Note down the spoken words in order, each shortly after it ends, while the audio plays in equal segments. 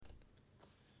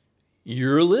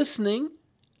You're listening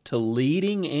to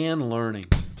Leading and Learning.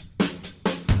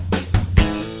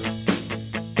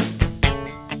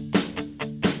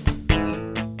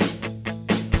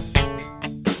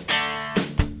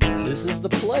 This is the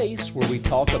place where we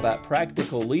talk about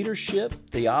practical leadership,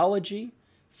 theology,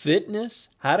 fitness,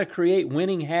 how to create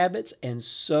winning habits, and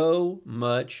so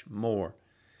much more.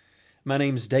 My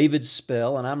name's David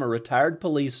Spell, and I'm a retired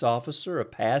police officer, a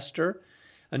pastor,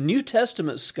 a New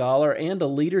Testament scholar, and a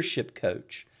leadership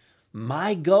coach.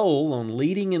 My goal on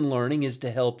Leading and Learning is to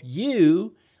help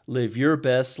you live your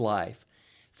best life.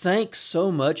 Thanks so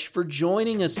much for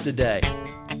joining us today.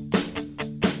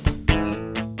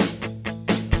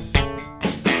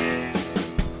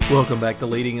 Welcome back to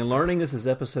Leading and Learning. This is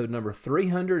episode number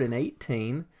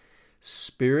 318,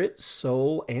 Spirit,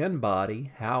 Soul, and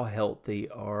Body, How Healthy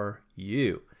Are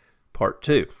You? Part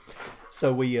 2.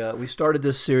 So we started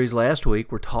this series last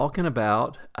week. We're talking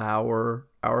about our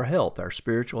health, our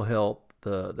spiritual health,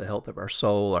 the health of our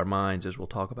soul, our minds, as we'll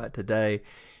talk about today,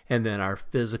 and then our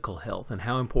physical health and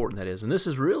how important that is. And this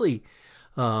is really,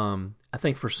 I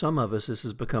think for some of us, this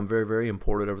has become very, very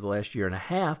important over the last year and a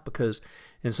half because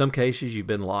in some cases you've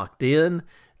been locked in.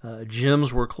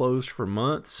 Gyms were closed for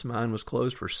months. Mine was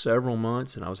closed for several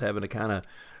months, and I was having to kind of,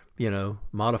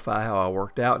 modify how I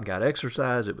worked out and got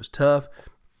exercise. It was tough.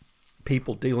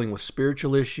 People dealing with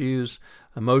spiritual issues,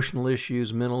 emotional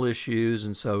issues, mental issues,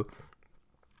 and so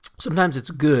sometimes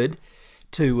it's good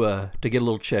to get a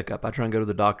little checkup. I try and go to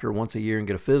the doctor once a year and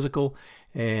get a physical,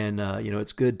 and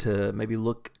it's good to maybe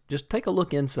just take a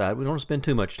look inside. We don't want to spend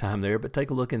too much time there, but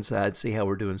take a look inside, see how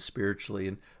we're doing spiritually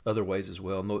and other ways as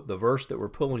well. And the verse that we're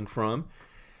pulling from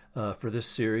for this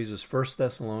series is 1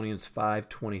 Thessalonians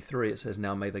 5:23. It says,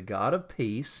 "Now may the God of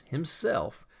peace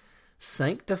himself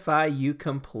sanctify you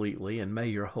completely, and may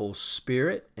your whole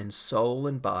spirit and soul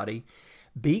and body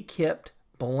be kept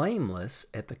blameless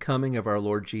at the coming of our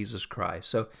Lord Jesus Christ."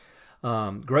 So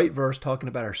great verse talking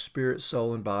about our spirit,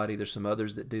 soul, and body. There's some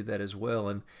others that do that as well.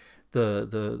 And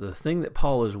the thing that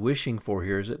Paul is wishing for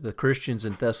here is that the Christians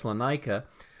in Thessalonica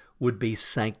would be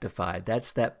sanctified.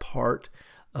 That's that part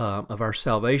of our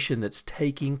salvation that's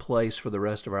taking place for the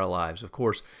rest of our lives. Of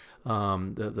course,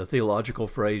 the theological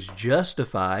phrase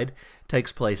justified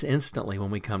takes place instantly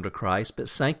when we come to Christ, but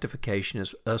sanctification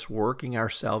is us working our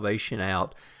salvation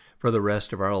out for the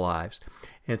rest of our lives.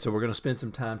 And so we're going to spend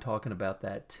some time talking about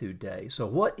that today. So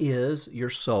what is your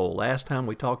soul? Last time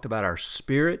we talked about our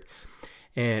spirit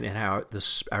and how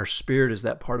our spirit is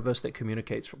that part of us that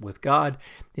communicates with God.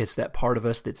 It's that part of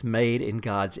us that's made in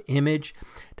God's image.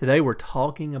 Today we're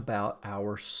talking about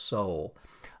our soul.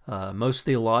 Most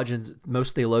theologians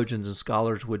and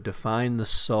scholars would define the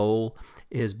soul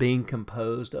as being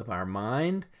composed of our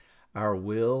mind, our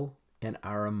will, and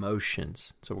our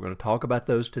emotions. So we're going to talk about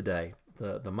those today,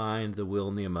 the mind, the will,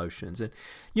 and the emotions. And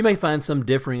you may find some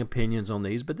differing opinions on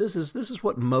these, but this is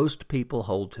what most people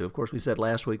hold to. Of course, we said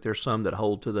last week there's some that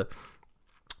hold to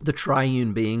the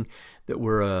triune being, that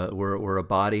we're a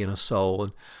body and a soul.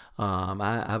 And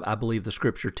I believe the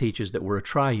Scripture teaches that we're a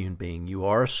triune being. You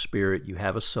are a spirit, you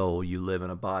have a soul, you live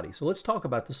in a body. So let's talk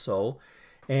about the soul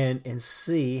and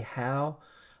see how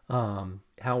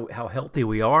healthy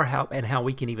we are, how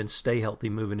we can even stay healthy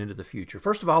moving into the future.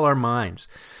 First of all, our minds.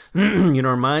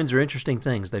 Our minds are interesting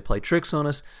things. They play tricks on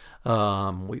us.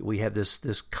 We have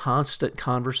this constant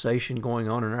conversation going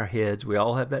on in our heads. We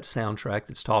all have that soundtrack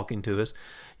that's talking to us,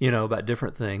 about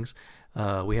different things.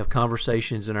 We have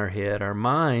conversations in our head. Our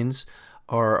minds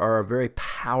are a very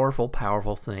powerful,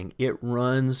 powerful thing. It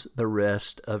runs the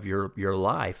rest of your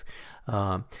life.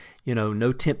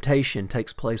 No temptation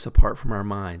takes place apart from our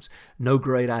minds. No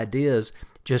great ideas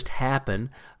just happen,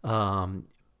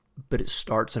 but it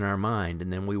starts in our mind,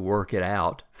 and then we work it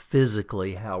out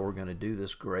physically how we're going to do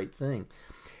this great thing.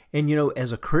 And,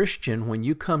 as a Christian, when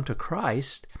you come to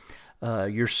Christ,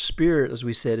 your spirit, as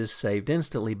we said, is saved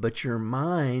instantly, but your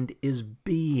mind is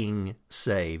being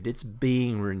saved. It's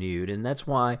being renewed. And that's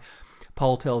why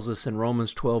Paul tells us in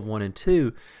Romans 12:1 and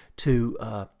 2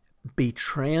 to be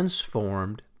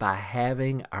transformed by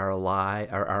having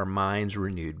our minds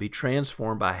renewed. Be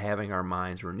transformed by having our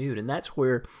minds renewed. And that's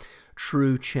where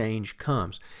true change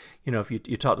comes. If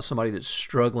you talk to somebody that's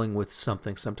struggling with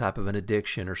something, some type of an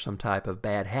addiction or some type of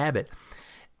bad habit,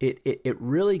 it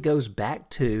really goes back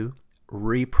to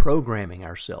reprogramming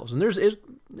ourselves. And I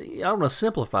don't want to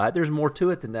simplify it. There's more to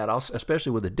it than that,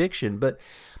 especially with addiction. But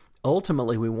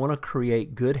ultimately, we want to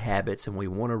create good habits, and we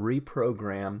want to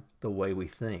reprogram the way we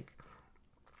think.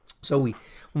 So when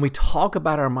we talk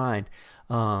about our mind,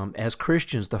 as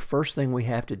Christians, the first thing we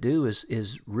have to do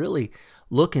is really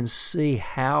look and see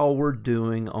how we're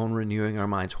doing on renewing our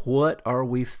minds. What are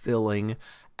we filling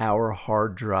our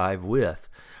hard drive with?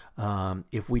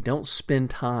 If we don't spend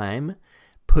time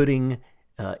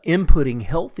inputting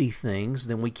healthy things,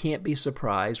 then we can't be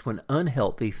surprised when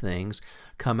unhealthy things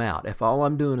come out. If all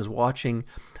I'm doing is watching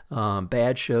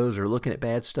bad shows or looking at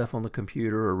bad stuff on the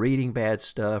computer or reading bad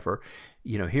stuff or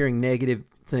hearing negative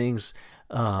things,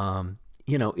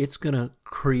 it's going to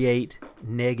create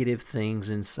negative things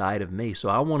inside of me. So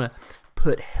I want to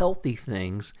put healthy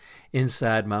things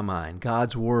inside my mind.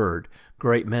 God's Word,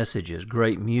 great messages,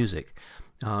 great music.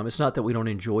 It's not that we don't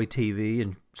enjoy TV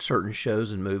and certain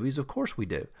shows and movies. Of course we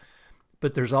do.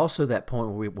 But there's also that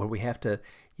point where we have to,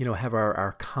 have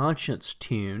our conscience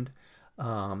tuned,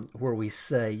 where we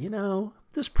say,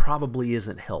 this probably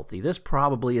isn't healthy. This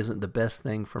probably isn't the best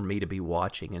thing for me to be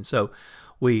watching. And so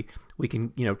we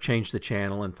can, change the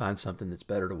channel and find something that's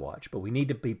better to watch. But we need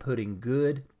to be putting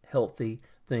good, healthy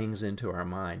things into our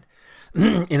mind.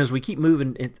 And as we keep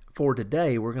moving forward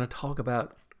today, we're going to talk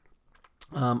about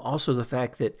also the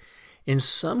fact that in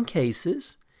some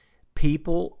cases,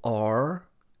 people are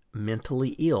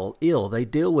mentally ill. They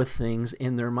deal with things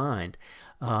in their mind.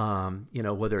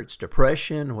 Whether it's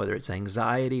depression, whether it's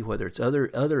anxiety, whether it's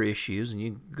other issues, and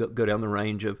you go down the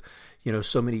range of,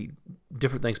 so many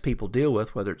different things people deal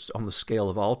with, whether it's on the scale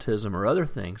of autism or other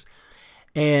things.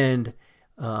 And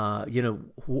where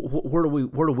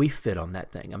do we fit on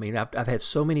that thing? I mean, I've had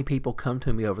so many people come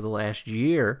to me over the last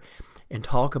year and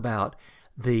talk about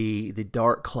the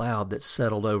dark cloud that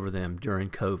settled over them during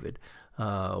COVID.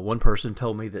 One person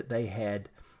told me that they had,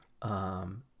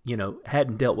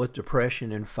 hadn't dealt with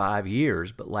depression in 5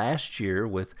 years, but last year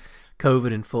with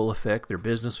COVID in full effect, their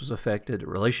business was affected, their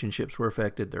relationships were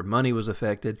affected, their money was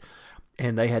affected,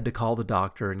 and they had to call the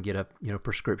doctor and get a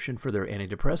prescription for their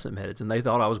antidepressant meds. And they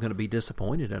thought I was going to be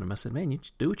disappointed in them. I said, man, you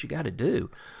just do what you got to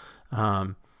do.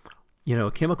 A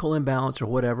chemical imbalance or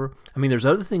whatever. I mean, there's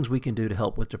other things we can do to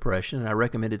help with depression, and I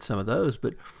recommended some of those,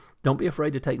 but don't be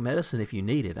afraid to take medicine if you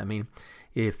need it. I mean,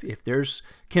 if there's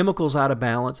chemicals out of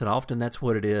balance, and often that's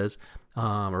what it is,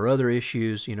 or other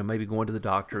issues, maybe going to the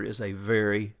doctor is a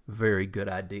very, very good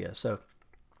idea. So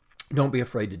don't be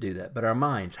afraid to do that. But our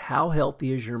minds, how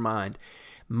healthy is your mind?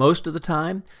 Most of the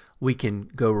time, we can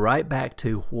go right back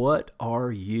to what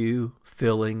are you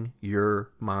filling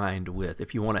your mind with?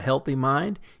 If you want a healthy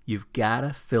mind, you've got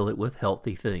to fill it with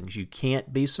healthy things. You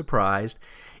can't be surprised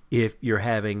if you're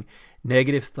having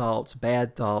negative thoughts,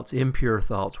 bad thoughts, impure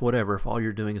thoughts, whatever, if all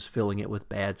you're doing is filling it with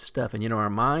bad stuff. And our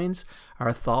minds,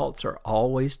 our thoughts are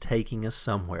always taking us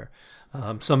somewhere.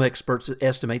 Some experts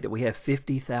estimate that we have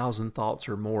 50,000 thoughts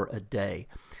or more a day.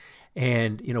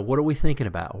 And, what are we thinking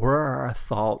about? Where are our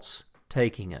thoughts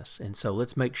taking us? And so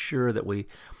let's make sure that we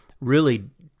really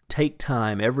take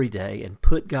time every day and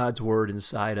put God's Word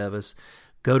inside of us.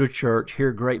 Go to church,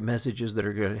 hear great messages that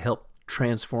are going to help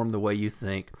transform the way you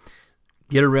think.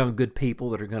 Get around good people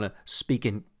that are going to speak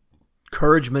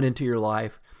encouragement into your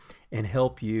life and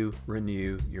help you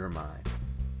renew your mind.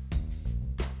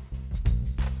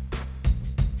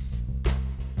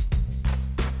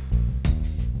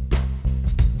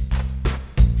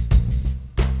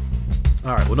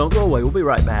 All right, well, don't go away. We'll be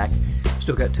right back.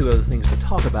 Still got two other things to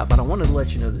talk about, but I wanted to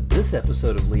let you know that this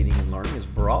episode of Leading and Learning is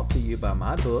brought to you by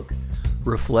my book,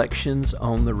 Reflections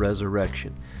on the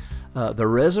Resurrection. The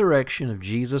resurrection of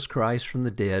Jesus Christ from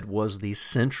the dead was the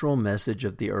central message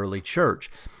of the early church.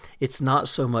 It's not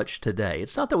so much today.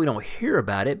 It's not that we don't hear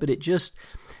about it, but it just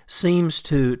seems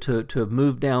to have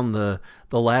moved down the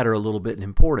ladder a little bit in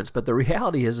importance. But the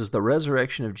reality is the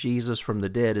resurrection of Jesus from the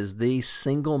dead is the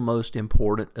single most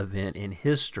important event in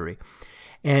history.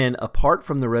 And apart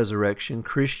from the resurrection,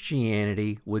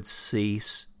 Christianity would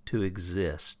cease to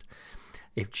exist.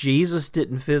 If Jesus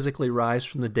didn't physically rise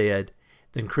from the dead,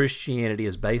 then Christianity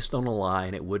is based on a lie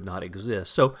and it would not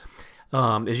exist. So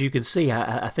as you can see,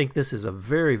 I think this is a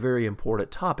very, very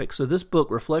important topic. So this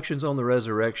book, Reflections on the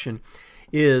Resurrection,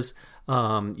 is,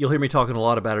 you'll hear me talking a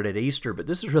lot about it at Easter, but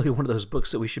this is really one of those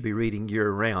books that we should be reading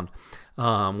year-round.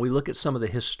 We look at some of the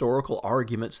historical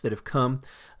arguments that have come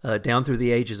down through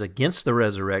the ages against the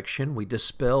resurrection. We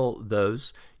dispel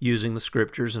those using the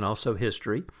Scriptures and also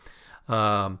history.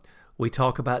 We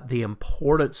talk about the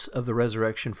importance of the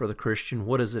resurrection for the Christian.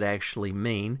 What does it actually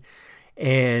mean?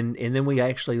 And then we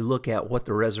actually look at what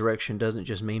the resurrection doesn't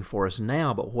just mean for us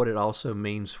now, but what it also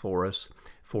means for us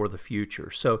for the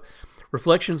future. So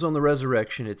Reflections on the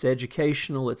Resurrection, it's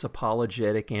educational, it's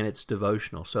apologetic, and it's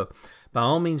devotional. So by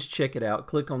all means, check it out.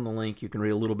 Click on the link. You can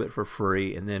read a little bit for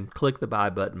free, and then click the buy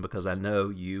button because I know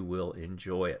you will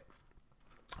enjoy it.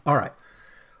 All right.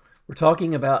 We're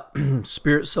talking about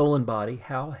spirit, soul, and body.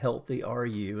 How healthy are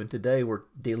you? And today we're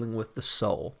dealing with the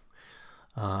soul.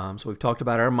 So we've talked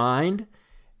about our mind.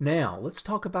 Now let's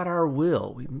talk about our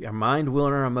will. Our mind, will,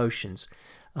 and our emotions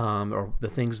are the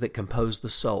things that compose the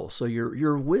soul. So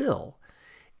your will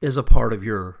is a part of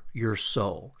your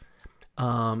soul.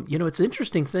 It's an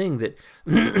interesting thing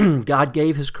that God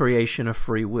gave His creation a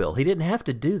free will. He didn't have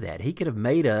to do that. He could have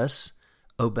made us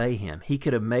obey Him. He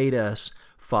could have made us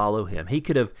follow Him. He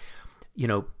could have,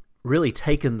 really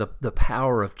taken the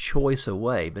power of choice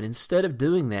away. But instead of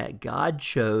doing that, God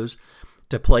chose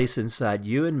to place inside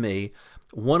you and me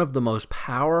one of the most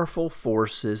powerful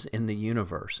forces in the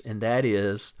universe, and that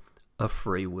is a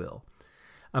free will.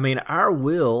 I mean, our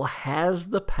will has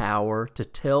the power to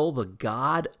tell the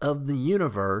God of the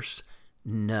universe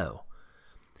no.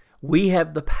 We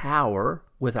have the power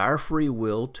with our free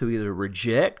will to either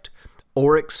reject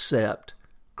or accept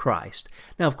Christ.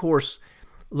 Now, of course,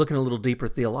 looking a little deeper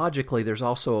theologically, there's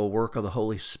also a work of the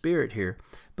Holy Spirit here.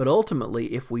 But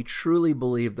ultimately, if we truly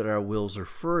believe that our wills are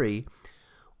free,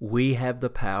 we have the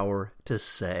power to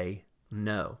say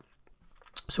no.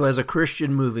 So as a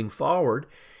Christian moving forward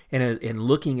and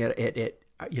looking at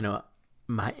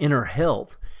my inner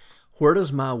health, where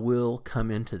does my will come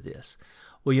into this?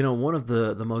 Well, one of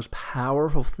the most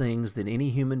powerful things that any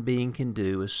human being can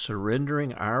do is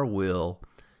surrendering our will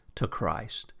to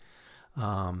Christ.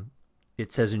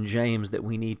 It says in James that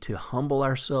we need to humble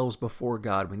ourselves before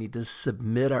God. We need to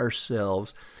submit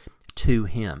ourselves to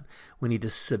Him. We need to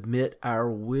submit our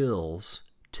wills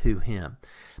to Him,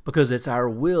 because it's our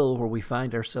will where we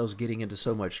find ourselves getting into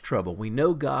so much trouble. We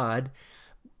know God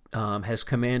has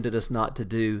commanded us not to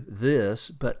do this,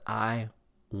 but I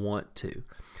want to.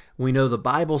 We know the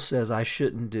Bible says I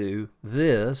shouldn't do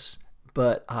this,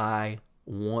 but I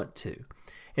want to.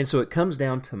 And so it comes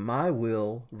down to my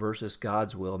will versus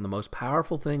God's will. And the most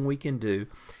powerful thing we can do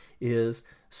is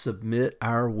submit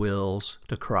our wills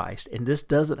to Christ. And this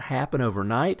doesn't happen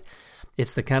overnight.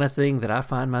 It's the kind of thing that I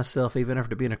find myself, even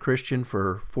after being a Christian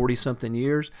for 40-something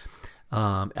years,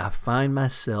 I find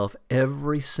myself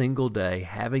every single day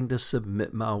having to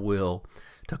submit my will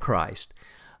to Christ.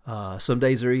 Some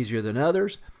days are easier than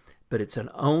others, but it's an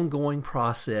ongoing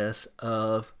process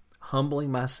of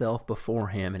humbling myself before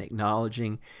Him and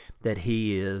acknowledging that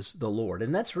He is the Lord.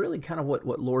 And that's really kind of what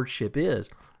lordship is.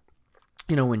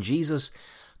 When Jesus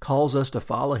calls us to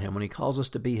follow Him, when He calls us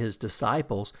to be His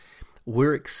disciples,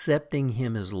 we're accepting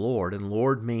Him as Lord, and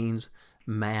Lord means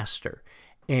master.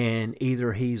 And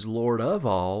either He's Lord of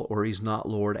all or He's not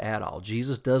Lord at all.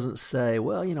 Jesus doesn't say,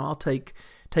 well, I'll take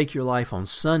your life on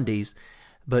Sundays,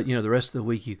 but, the rest of the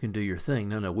week you can do your thing.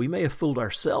 No, we may have fooled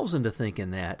ourselves into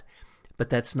thinking that, but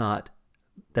that's not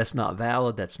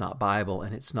valid, that's not Bible,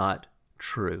 and it's not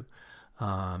true.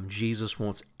 Jesus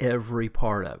wants every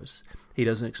part of us. He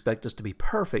doesn't expect us to be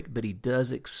perfect, but He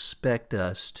does expect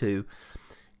us to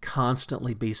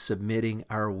constantly be submitting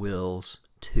our wills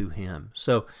to Him.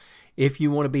 So if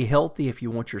you want to be healthy, if you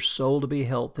want your soul to be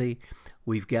healthy,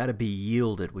 we've got to be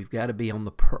yielded. We've got to be on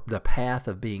the path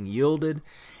of being yielded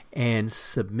and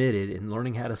submitted, and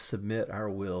learning how to submit our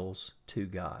wills to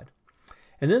God.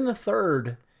 And then the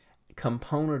third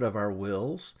component of our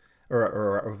wills,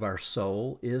 or of our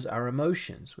soul, is our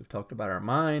emotions. We've talked about our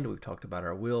mind, we've talked about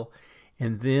our will,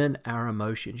 and then our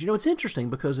emotions. It's interesting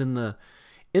because in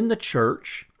the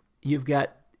church, you've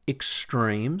got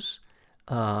extremes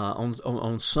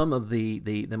on some of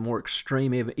the more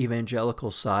extreme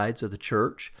evangelical sides of the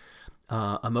church.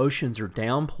 Emotions are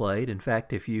downplayed. In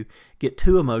fact, if you get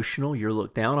too emotional, you're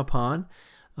looked down upon.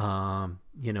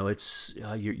 It's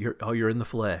you're in the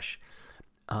flesh.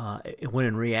 When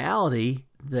in reality,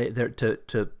 they're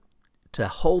to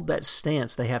hold that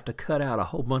stance, they have to cut out a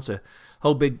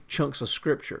whole big chunks of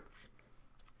scripture.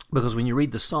 Because when you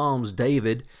read the Psalms,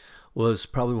 David was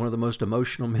probably one of the most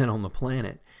emotional men on the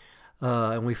planet.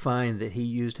 And we find that he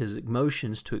used his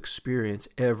emotions to experience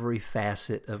every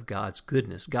facet of God's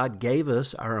goodness. God gave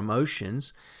us our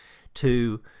emotions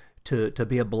to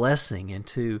be a blessing and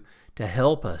to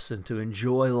help us and to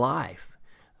enjoy life.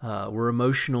 We're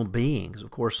emotional beings. Of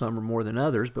course, some are more than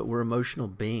others, but we're emotional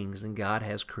beings, and God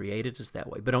has created us that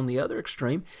way. But on the other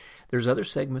extreme, there's other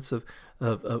segments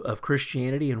of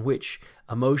Christianity in which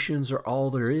emotions are all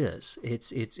there is.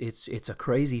 It's a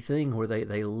crazy thing where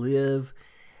they live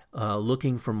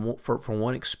looking for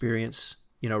one experience,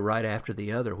 right after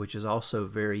the other, which is also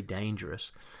very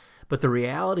dangerous. But the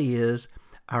reality is,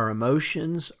 our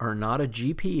emotions are not a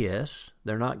GPS.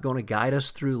 They're not going to guide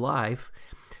us through life,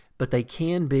 but they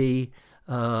can be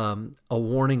a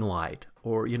warning light.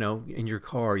 Or, in your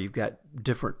car, you've got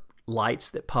different lights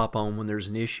that pop on when there's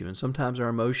an issue. And sometimes our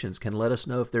emotions can let us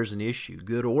know if there's an issue,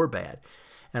 good or bad.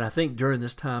 And I think during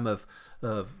this time of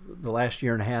the last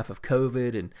year and a half of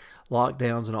COVID and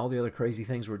lockdowns and all the other crazy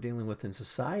things we're dealing with in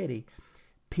society,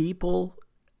 people,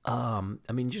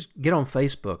 just get on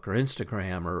Facebook or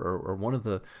Instagram or one of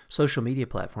the social media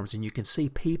platforms, and you can see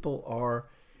people are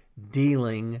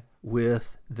dealing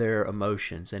with their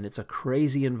emotions, and it's a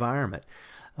crazy environment.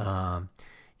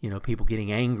 People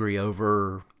getting angry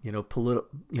over,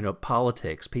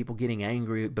 politics, people getting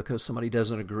angry because somebody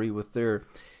doesn't agree with their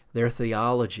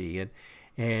theology,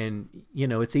 and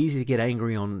it's easy to get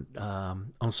angry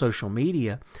on social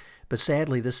media, but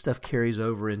sadly this stuff carries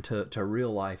over into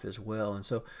real life as well. And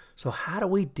so how do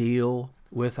we deal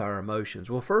with our emotions?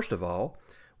 Well, first of all,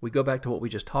 we go back to what we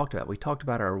just talked about. We talked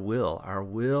about our will. Our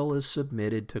will is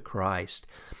submitted to Christ.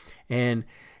 And,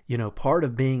 part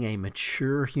of being a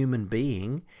mature human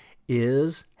being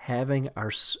is having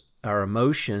our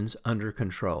emotions under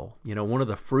control. One of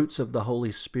the fruits of the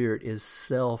Holy Spirit is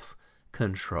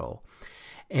self-control.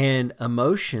 And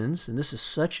emotions, and this is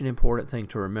such an important thing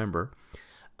to remember,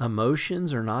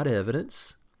 emotions are not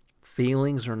evidence.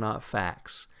 Feelings are not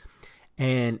facts.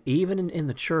 And even in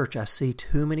the church, I see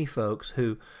too many folks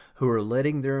who are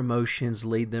letting their emotions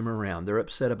lead them around. They're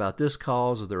upset about this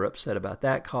cause or they're upset about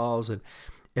that cause, and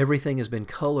everything has been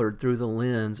colored through the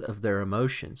lens of their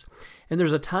emotions. And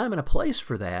there's a time and a place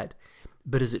for that,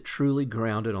 but is it truly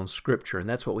grounded on Scripture? And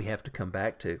that's what we have to come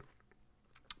back to.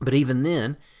 But even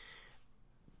then,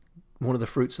 one of the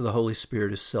fruits of the Holy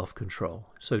Spirit is self-control.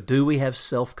 So do we have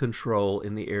self-control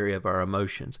in the area of our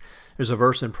emotions? There's a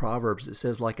verse in Proverbs that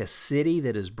says, like a city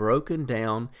that is broken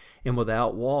down and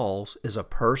without walls is a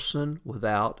person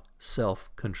without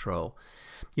self-control.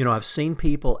 I've seen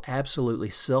people absolutely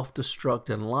self-destruct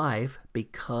in life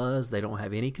because they don't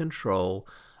have any control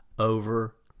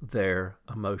over their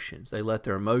emotions. They let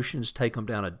their emotions take them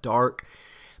down a dark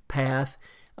path,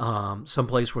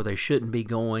 someplace where they shouldn't be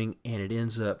going, and it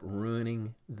ends up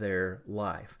ruining their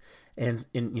life. And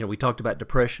we talked about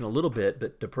depression a little bit,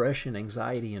 but depression,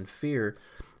 anxiety, and fear,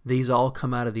 these all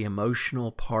come out of the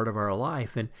emotional part of our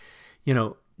life. And,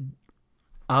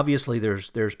 obviously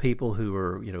there's people who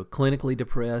are, clinically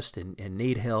depressed and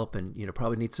need help and,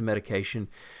 probably need some medication.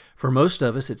 For most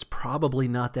of us, it's probably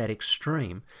not that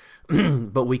extreme,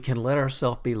 but we can let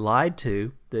ourselves be lied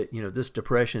to that, this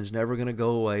depression is never going to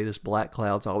go away. This black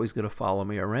cloud's always going to follow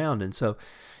me around. And so,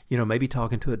 maybe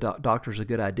talking to a doctor is a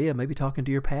good idea. Maybe talking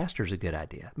to your pastor is a good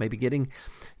idea. Maybe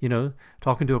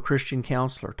talking to a Christian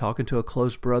counselor, talking to a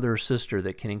close brother or sister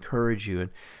that can encourage you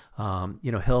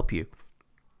and, help you.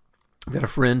 I've got a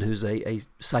friend who's a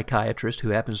psychiatrist who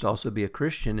happens to also be a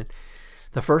Christian. And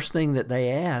the first thing that they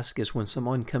ask is when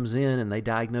someone comes in and they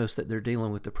diagnose that they're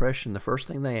dealing with depression, the first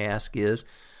thing they ask is,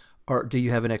 do you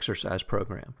have an exercise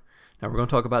program? Now, we're going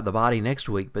to talk about the body next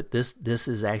week, but this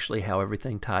is actually how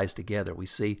everything ties together. We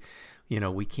see,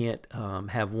 we can't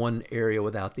have one area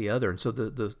without the other. And so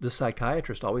the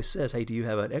psychiatrist always says, hey, do you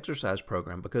have an exercise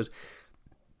program? Because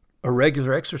a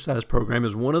regular exercise program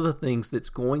is one of the things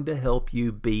that's going to help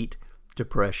you beat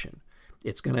depression.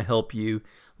 It's going to help you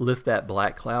lift that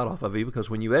black cloud off of you, because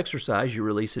when you exercise, you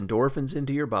release endorphins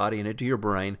into your body and into your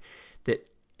brain that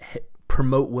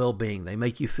promote well-being. They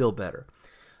make you feel better.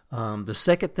 The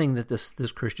second thing that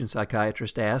this Christian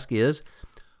psychiatrist asks is,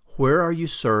 where are you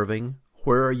serving?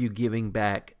 Where are you giving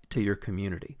back to your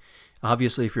community?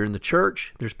 Obviously, if you're in the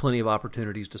church, there's plenty of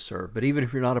opportunities to serve. But even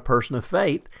if you're not a person of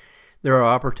faith, there are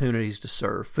opportunities to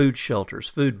serve. Food shelters,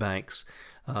 food banks,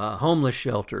 homeless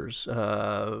shelters,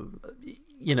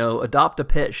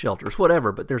 adopt-a-pet shelters,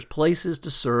 whatever. But there's places to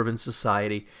serve in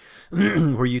society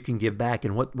where you can give back.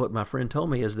 And what my friend told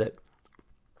me is that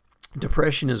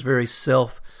depression is very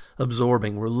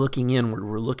self-absorbing. We're looking inward.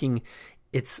 We're looking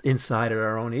inside at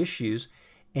our own issues.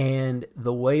 And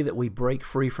the way that we break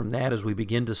free from that is we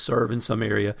begin to serve in some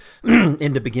area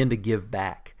and to begin to give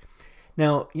back.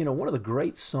 Now, one of the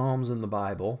great Psalms in the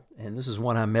Bible, and this is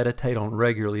one I meditate on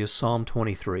regularly, is Psalm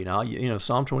 23. Now,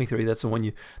 Psalm 23, that's the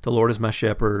one the Lord is my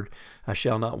shepherd, I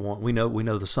shall not want. We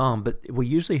know the Psalm, but we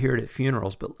usually hear it at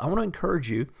funerals. But I want to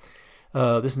encourage you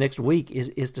this next week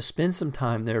is to spend some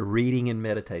time there reading and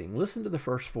meditating. Listen to the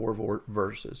first 4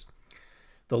 verses.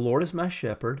 The Lord is my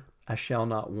shepherd, I shall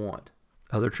not want.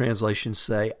 Other translations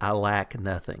say, I lack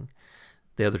nothing.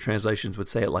 The other translations would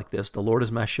say it like this: the Lord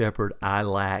is my shepherd, I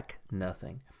lack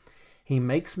nothing. He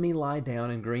makes me lie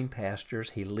down in green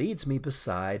pastures. He leads me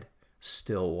beside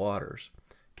still waters.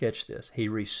 Catch this. He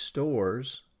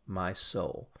restores my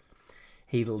soul.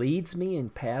 He leads me in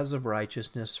paths of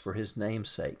righteousness for his name's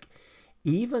sake.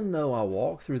 Even though I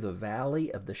walk through the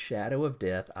valley of the shadow of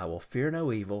death, I will fear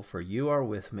no evil, for you are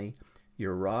with me.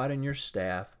 Your rod and your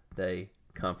staff, they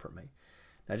comfort me.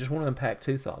 Now, I just want to unpack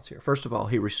two thoughts here. First of all,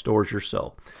 he restores your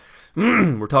soul.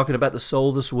 We're talking about the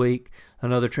soul this week.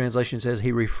 Another translation says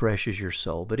he refreshes your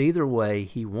soul. But either way,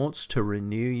 he wants to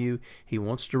renew you. He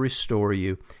wants to restore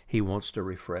you. He wants to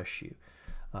refresh you.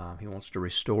 He wants to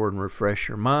restore and refresh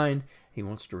your mind. He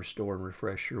wants to restore and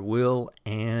refresh your will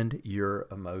and your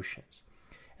emotions.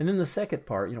 And then the second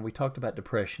part, we talked about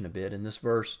depression a bit, and this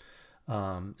verse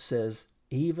says,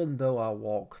 even though I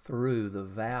walk through the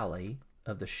valley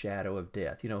of the shadow of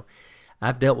death.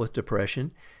 I've dealt with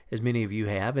depression, as many of you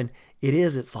have, and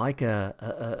it's like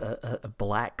a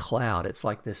black cloud. It's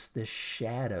like this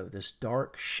shadow, this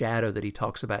dark shadow that he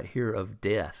talks about here of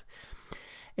death.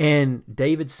 And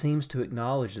David seems to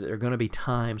acknowledge that there are going to be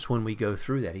times when we go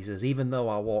through that. He says, even though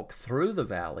I walk through the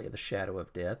valley of the shadow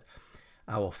of death,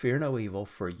 I will fear no evil,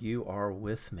 for you are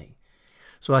with me.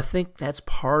 So I think that's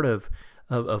part of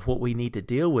what we need to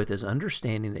deal with, is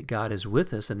understanding that God is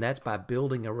with us, and that's by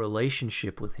building a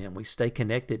relationship with Him. We stay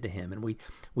connected to Him, and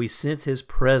we sense His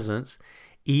presence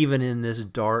even in this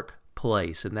dark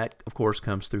place. And that, of course,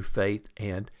 comes through faith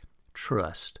and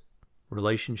trust.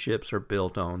 Relationships are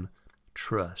built on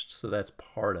trust, so that's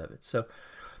part of it. So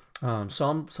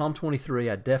Psalm 23,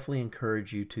 I definitely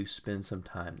encourage you to spend some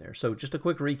time there. So just a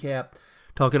quick recap,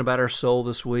 talking about our soul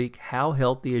this week. How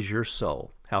healthy is your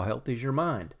soul? How healthy is your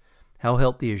mind? How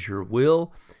healthy is your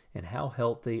will? And how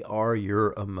healthy are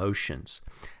your emotions?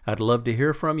 I'd love to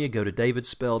hear from you. Go to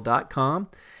davidspell.com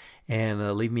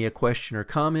and leave me a question or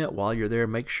comment. While you're there,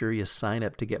 make sure you sign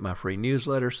up to get my free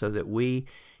newsletter so that we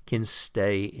can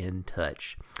stay in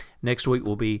touch. Next week,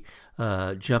 we'll be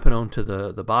jumping onto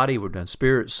the body. We've done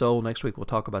spirit, soul. Next week, we'll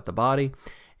talk about the body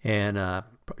and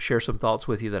share some thoughts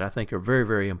with you that I think are very,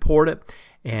 very important.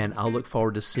 And I'll look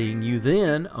forward to seeing you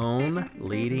then on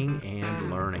Leading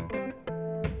and Learning.